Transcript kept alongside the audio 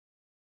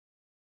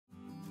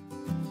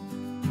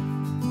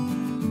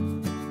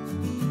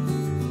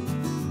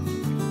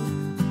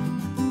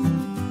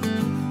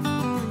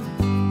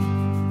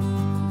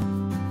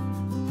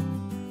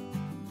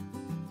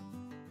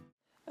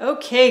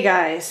Okay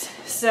guys,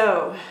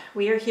 so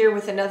we are here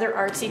with another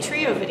Artsy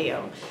Trio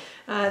video.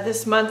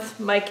 This month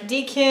Mike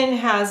Deacon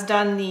has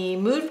done the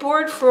mood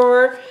board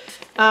for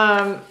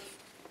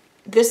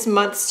this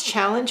month's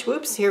challenge.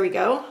 Whoops, here we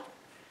go.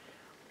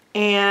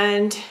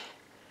 And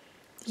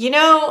you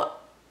know,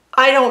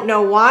 I don't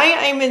know why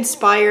I'm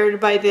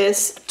inspired by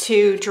this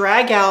to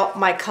drag out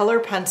my color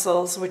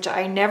pencils, which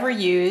I never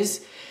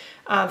use.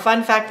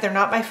 Fun fact, they're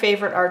not my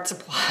favorite art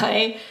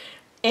supply.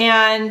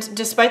 And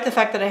despite the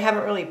fact that I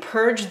haven't really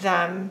purged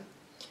them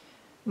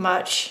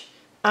much,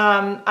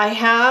 I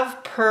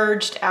have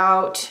purged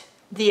out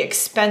the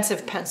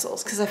expensive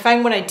pencils because I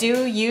find when I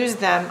do use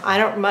them, I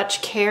don't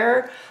much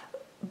care,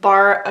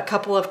 bar a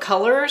couple of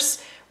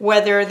colors,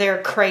 whether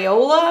they're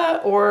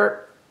Crayola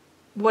or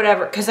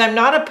whatever, because I'm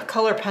not a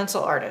color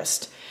pencil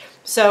artist.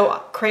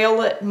 So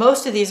Crayola,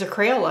 most of these are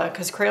Crayola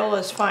because Crayola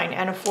is fine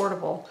and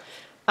affordable.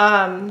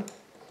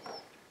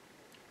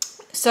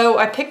 So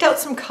I picked out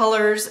some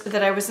colors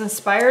that I was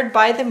inspired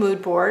by the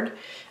mood board.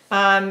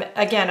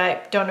 Again,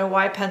 I don't know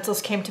why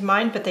pencils came to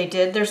mind, but they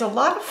did. There's a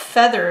lot of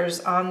feathers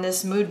on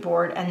this mood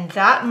board, and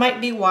that might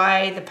be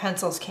why the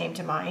pencils came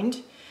to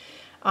mind.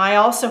 I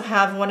also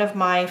have one of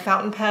my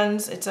fountain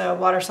pens. It's a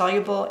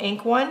water-soluble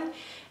ink one,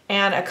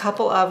 and a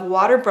couple of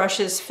water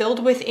brushes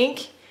filled with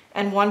ink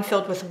and one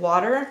filled with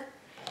water.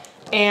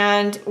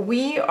 And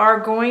we are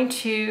going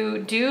to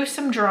do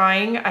some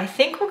drawing. I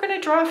think we're going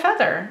to draw a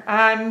feather.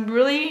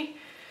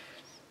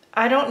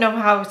 I don't know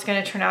how it's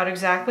going to turn out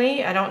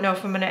exactly. I don't know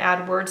if I'm going to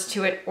add words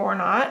to it or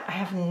not. I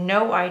have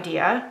no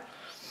idea.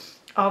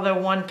 Although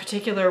one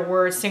particular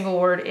word, single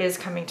word, is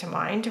coming to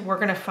mind. We're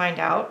going to find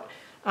out.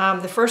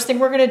 The first thing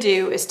we're going to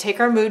do is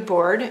take our mood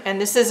board, and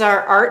this is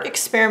our art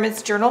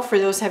experiments journal. For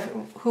those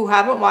who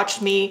haven't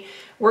watched me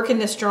work in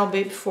this journal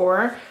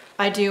before,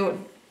 I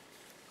do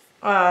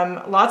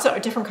lots of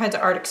different kinds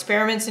of art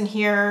experiments in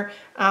here,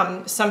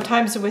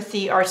 sometimes with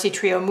the Artsy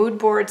Trio mood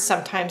board,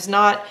 sometimes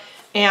not,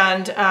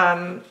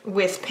 and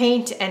with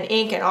paint and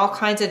ink and all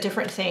kinds of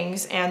different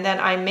things. And then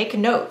I make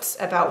notes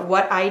about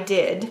what I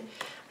did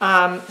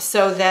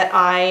so that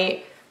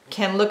I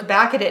can look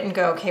back at it and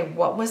go, okay,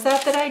 what was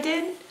that I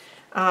did?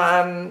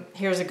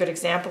 Here's a good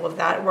example of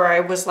that, where I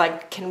was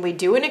like, can we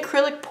do an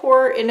acrylic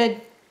pour in a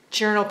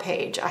journal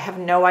page? I have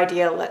no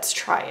idea. Let's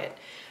try it.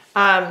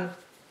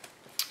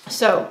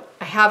 So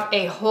I have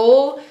a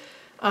whole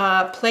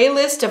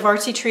playlist of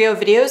Artsy Trio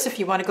videos if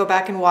you want to go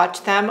back and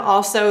watch them.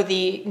 Also,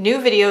 the new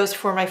videos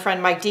for my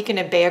friend Mike Deacon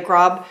and Bea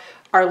Grob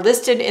are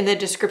listed in the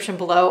description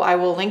below. I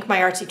will link my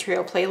Artsy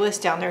Trio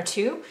playlist down there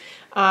too.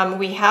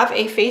 We have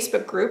a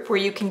Facebook group where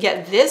you can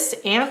get this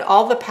and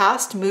all the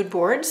past mood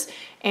boards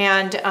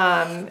and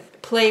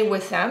play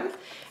with them.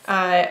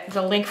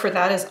 The link for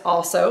that is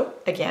also,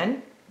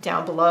 again,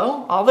 down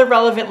below. All the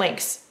relevant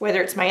links,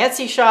 whether it's my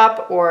Etsy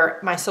shop or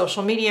my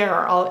social media,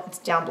 or all, it's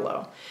down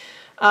below.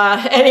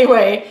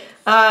 Anyway,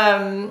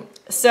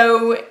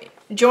 so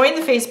join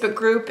the Facebook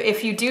group.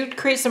 If you do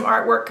create some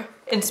artwork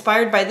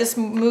inspired by this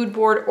mood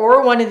board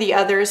or one of the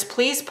others,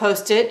 please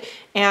post it.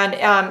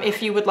 And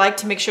if you would like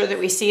to make sure that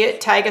we see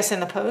it, tag us in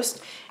the post.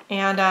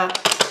 And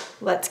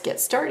let's get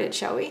started,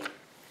 shall we?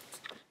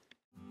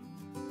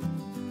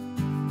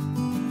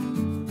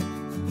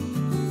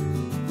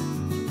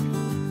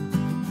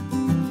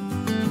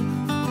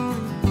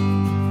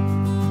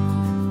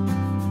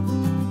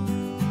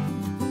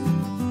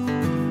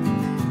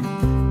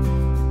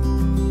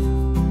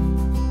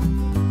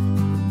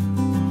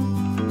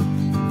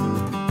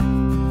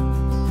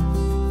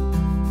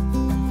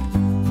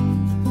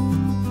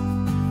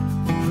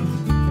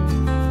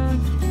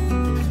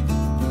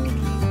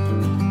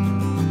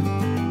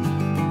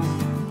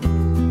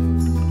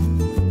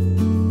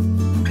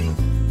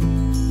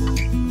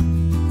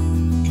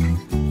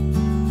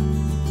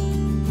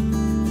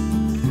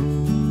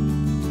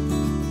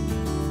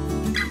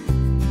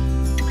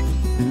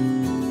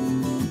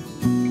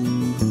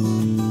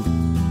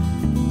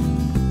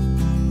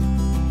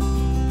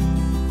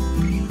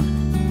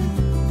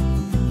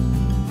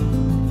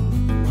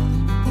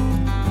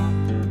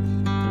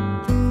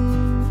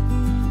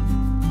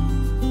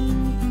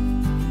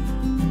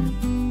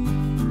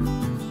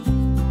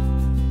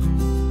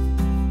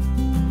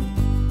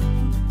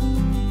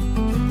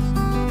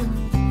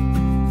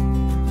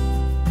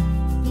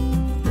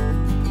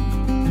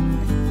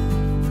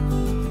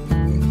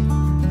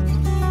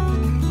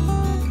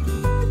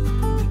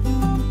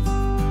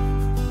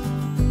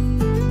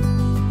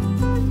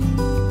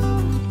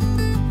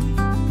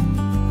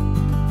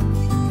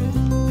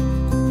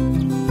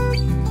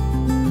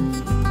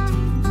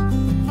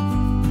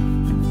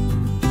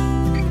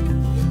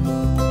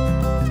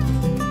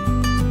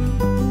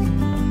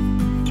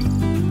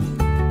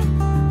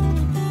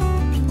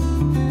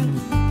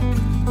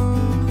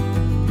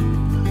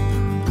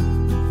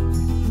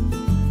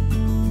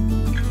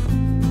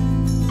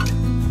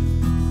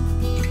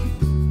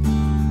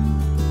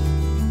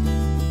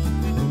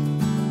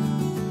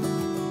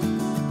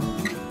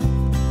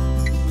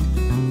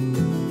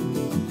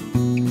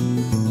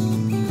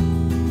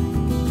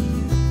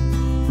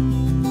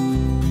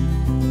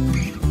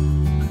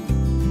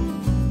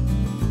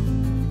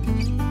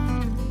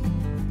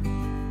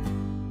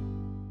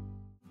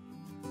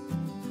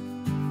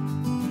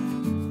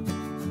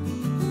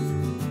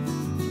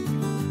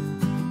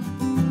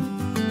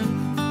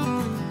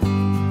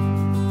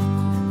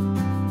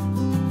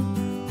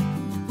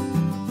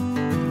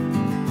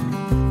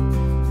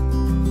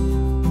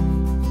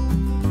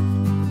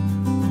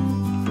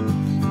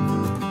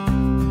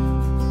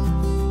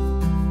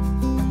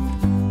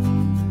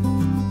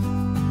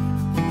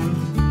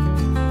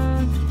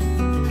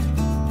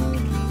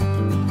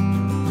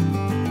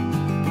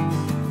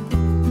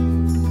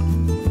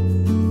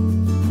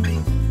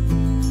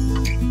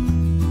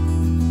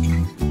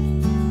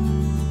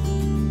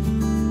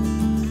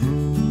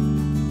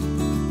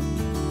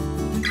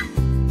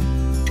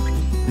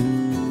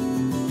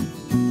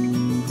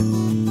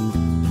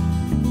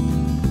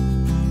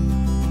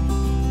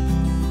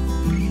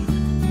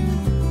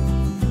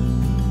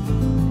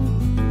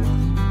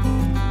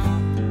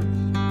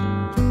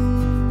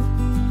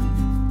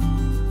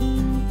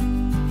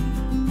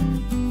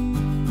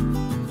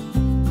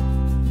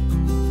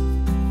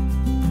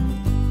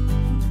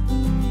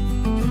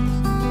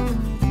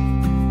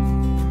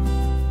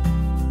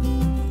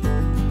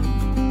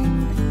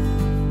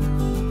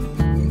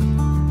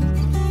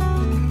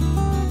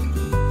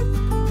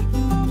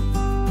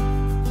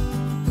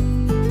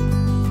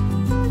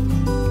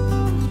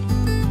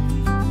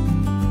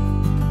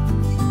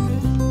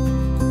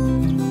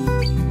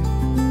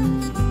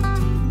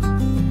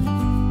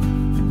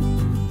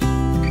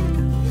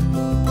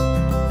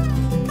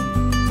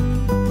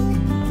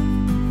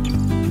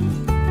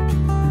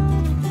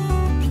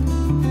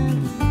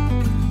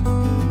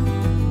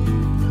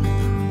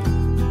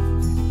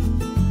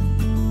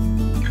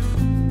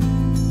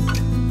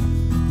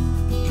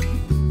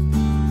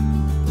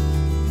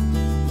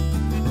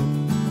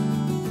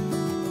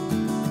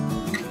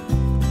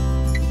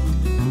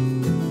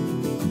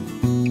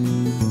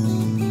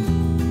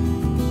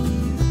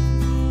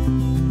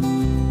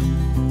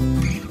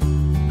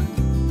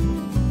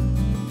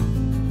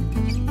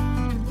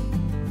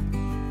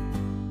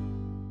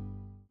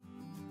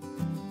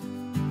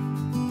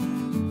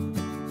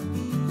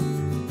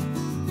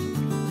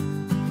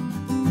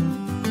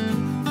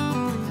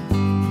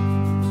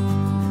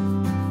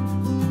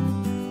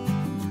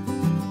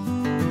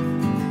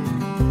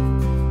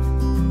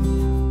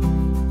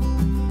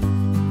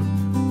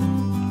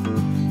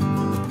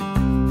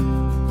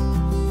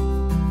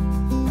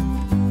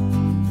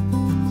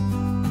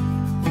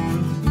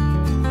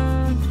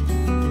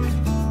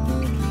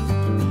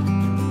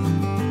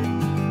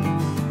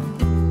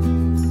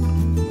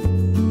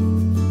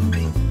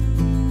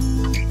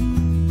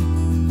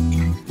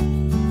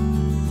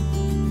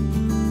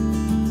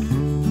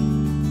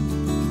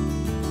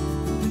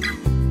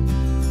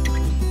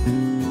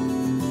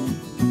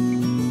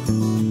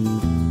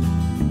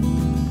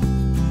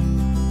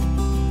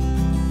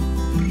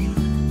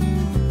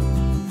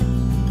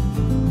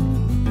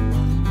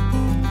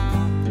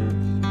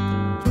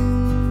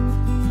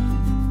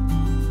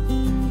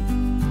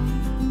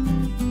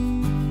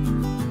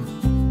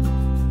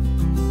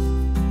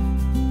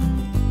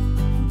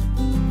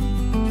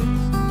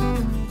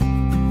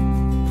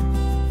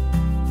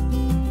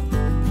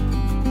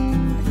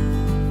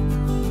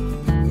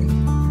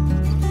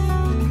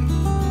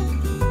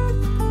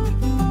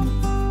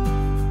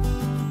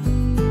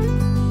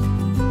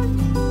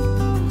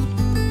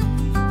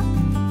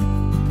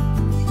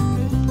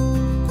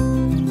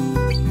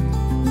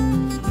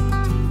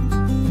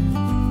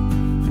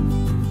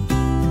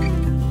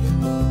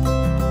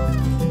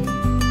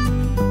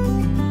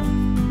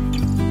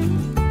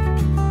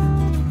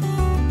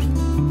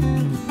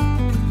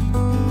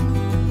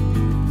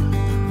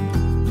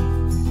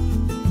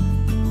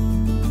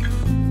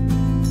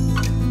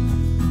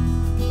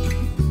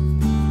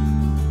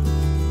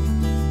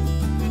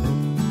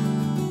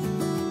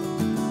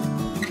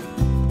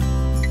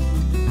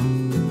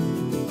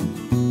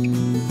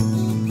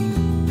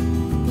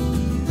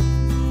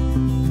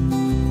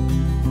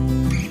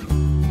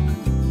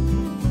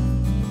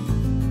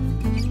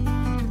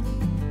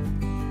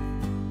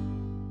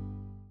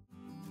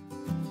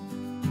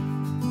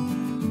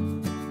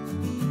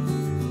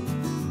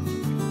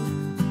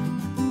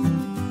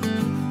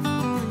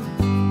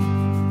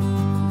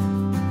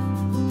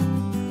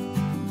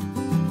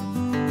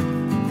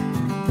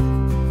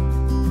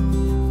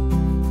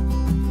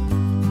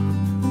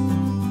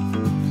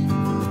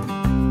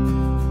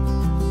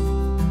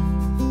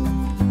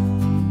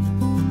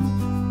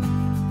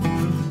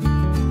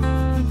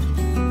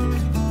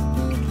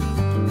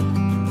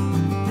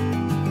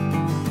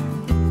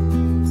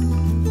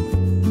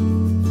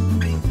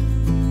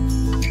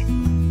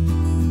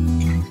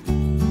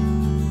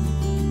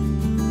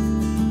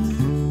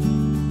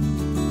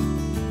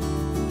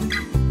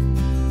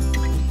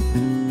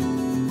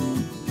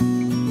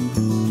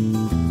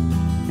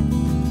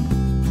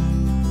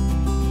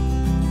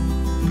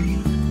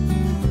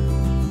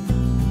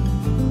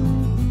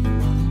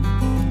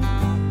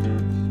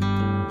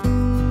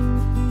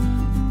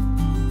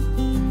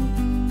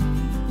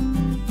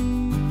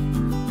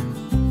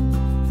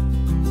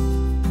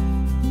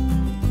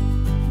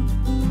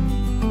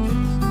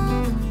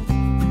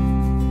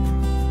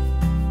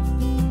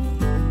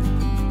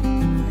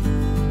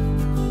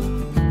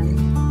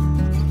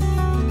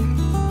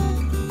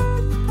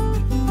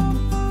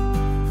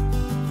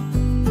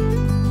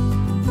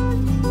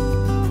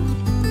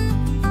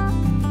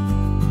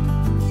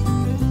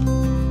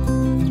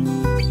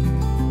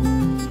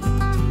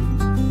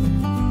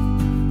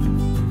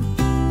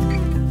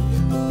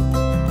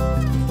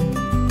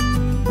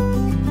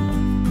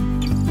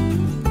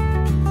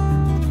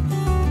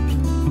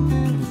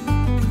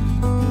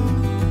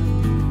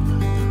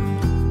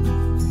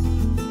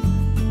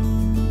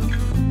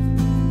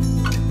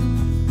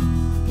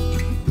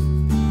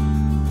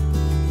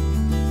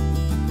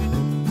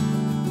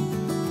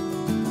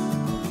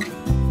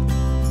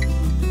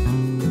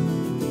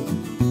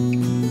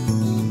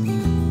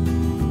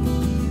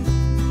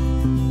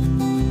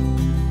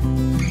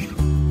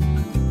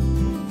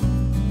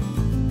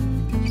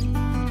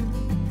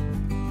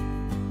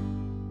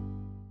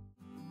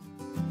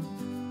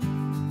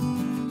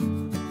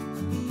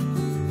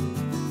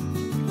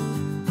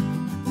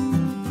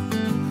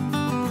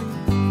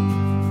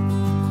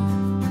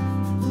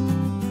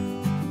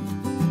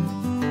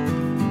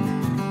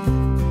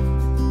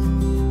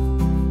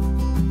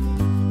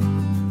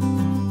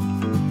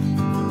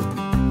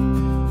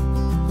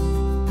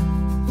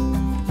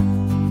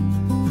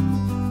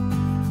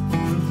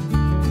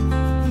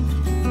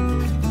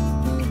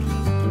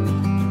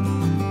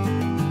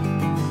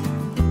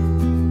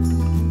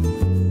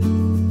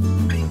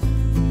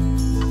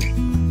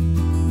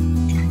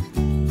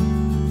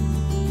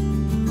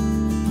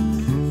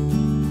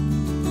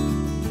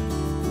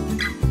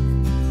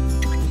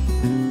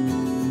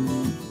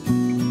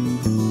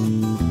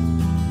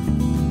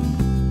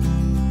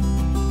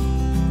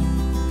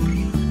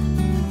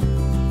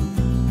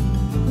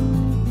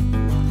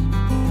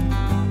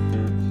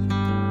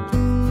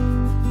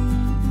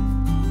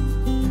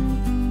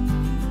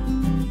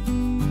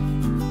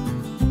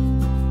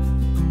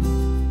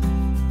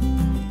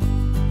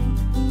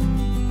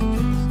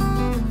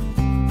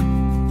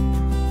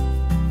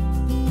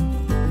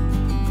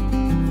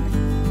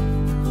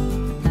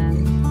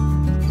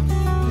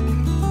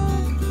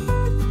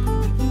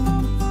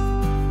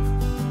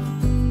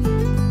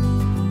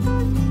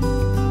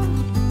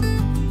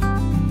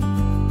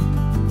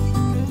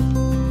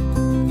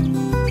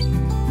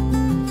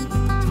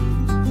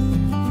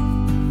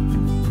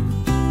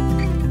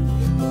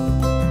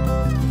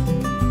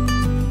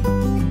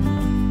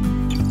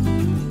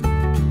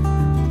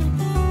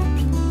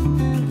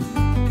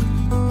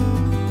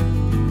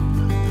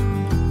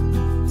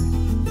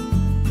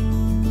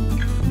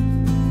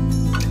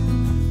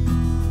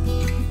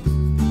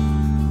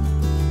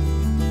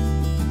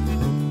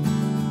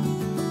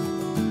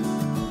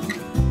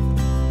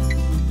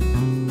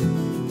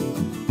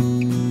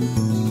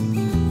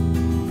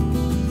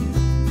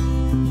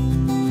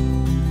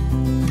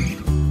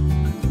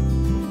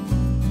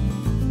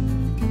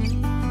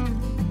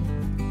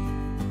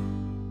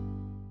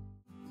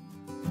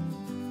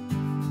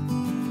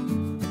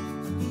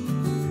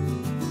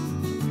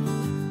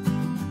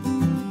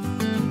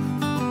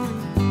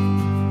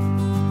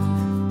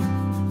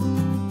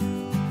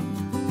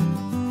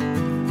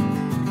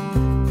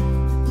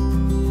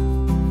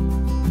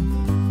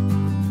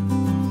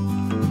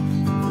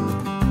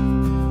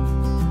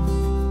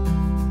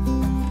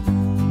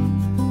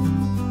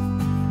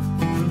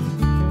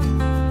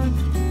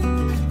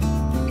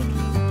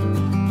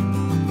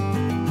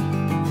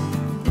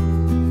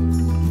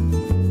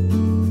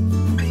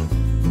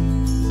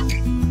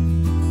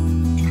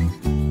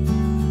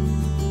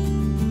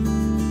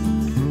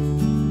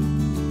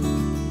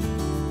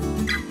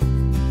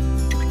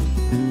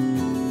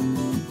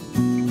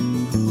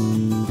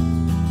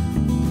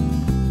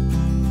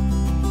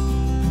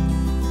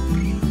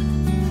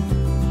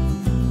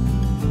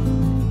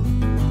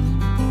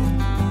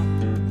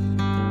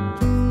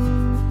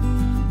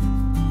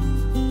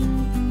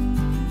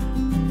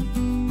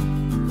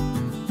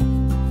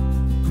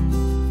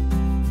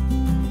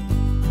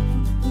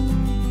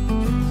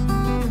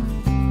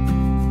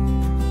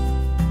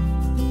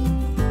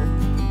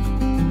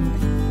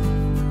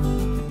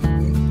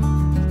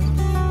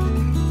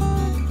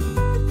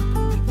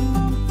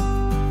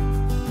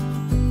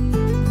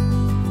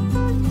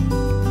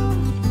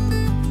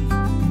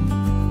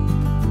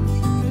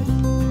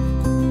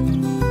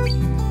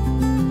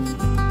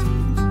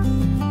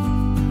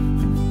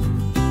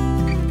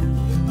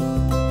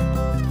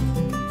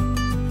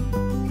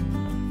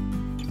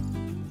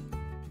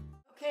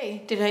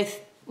 Hey, did I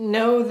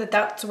know that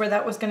that's where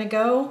that was gonna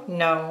go?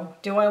 No.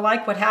 Do I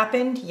like what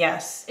happened?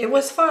 Yes. It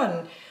was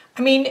fun.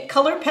 I mean,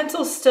 colored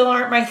pencils still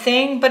aren't my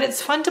thing, but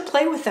it's fun to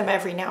play with them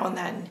every now and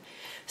then.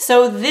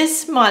 So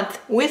this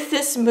month with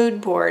this mood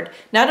board,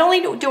 not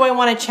only do I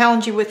want to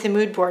challenge you with the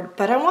mood board,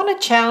 but I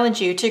want to challenge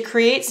you to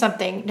create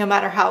something, no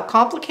matter how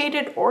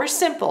complicated or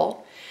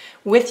simple,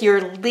 with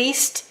your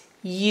least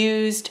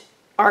used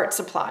art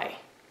supply.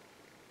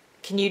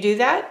 Can you do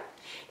that?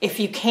 If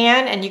you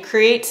can and you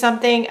create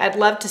something, I'd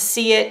love to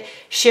see it.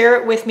 Share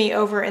it with me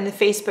over in the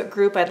Facebook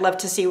group. I'd love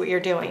to see what you're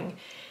doing.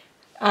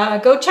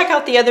 Go check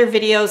out the other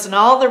videos and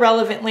all the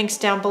relevant links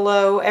down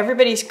below.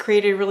 Everybody's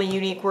created really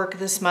unique work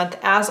this month,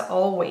 as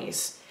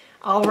always.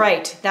 All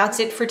right, that's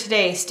it for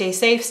today. Stay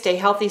safe, stay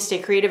healthy, stay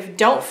creative.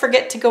 Don't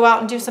forget to go out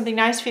and do something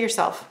nice for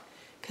yourself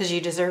because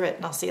you deserve it.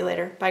 And I'll see you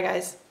later. Bye,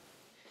 guys.